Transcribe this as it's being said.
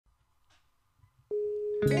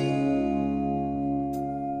When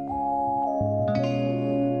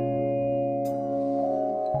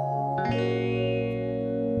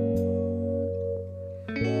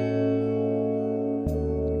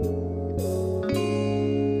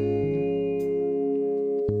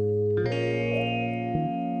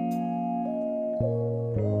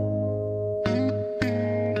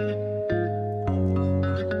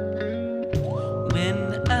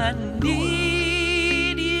I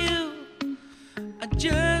need you, I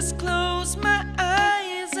just close my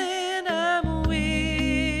eyes and I'm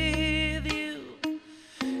with you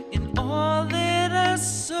in all that I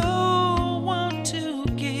so want to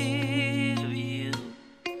give you.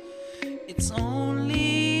 It's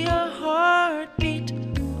only a heartbeat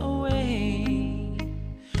away.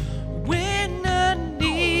 When I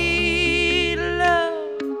need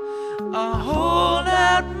love, I hold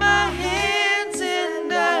out my hands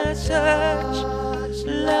and I touch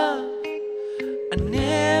love. I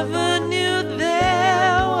never knew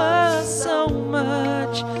there was so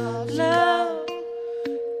much love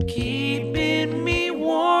keeping me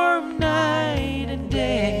warm night and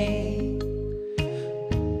day.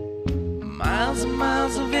 Miles and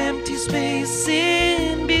miles of empty space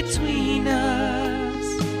in between us.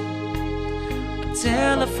 A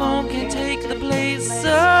telephone can take the place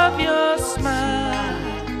of your smile.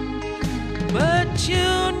 But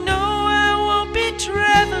you know I won't be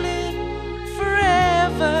traveling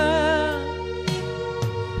forever.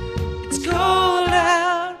 It's cold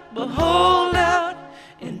out, but hold out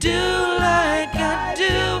and do like I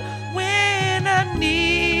do when I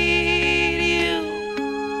need you.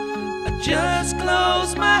 I just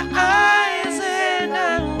close my eyes and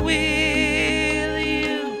I'm with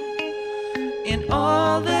you in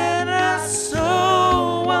all that I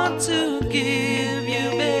so want to give you,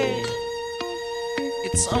 babe.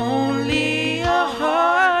 It's only a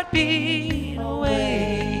heartbeat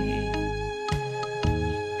away.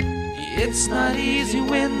 It's not easy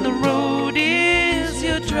when the road is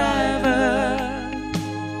your driver.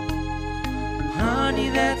 Honey,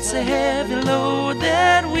 that's a heavy load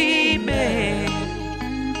that we bear.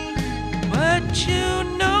 But you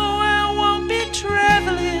know I won't be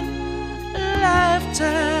traveling a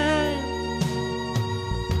lifetime.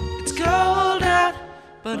 It's cold out,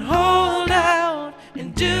 but hold out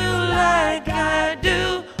and do like I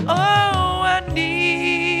do. Oh, I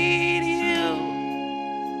need you.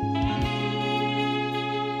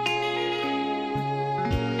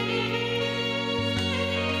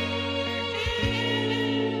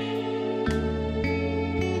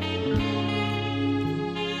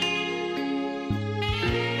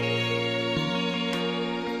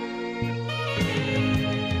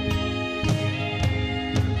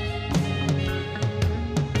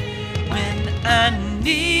 When I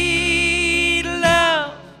need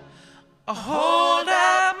love, I hold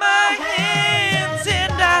out my hands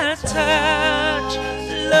and I touch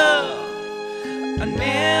love. I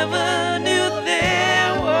never knew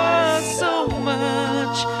there was so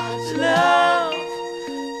much love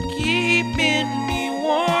keeping me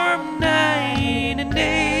warm night and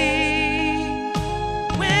day.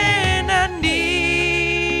 When I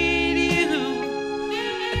need you,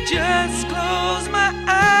 I just close my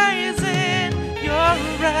eyes and you're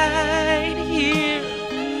right here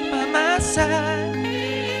by my side.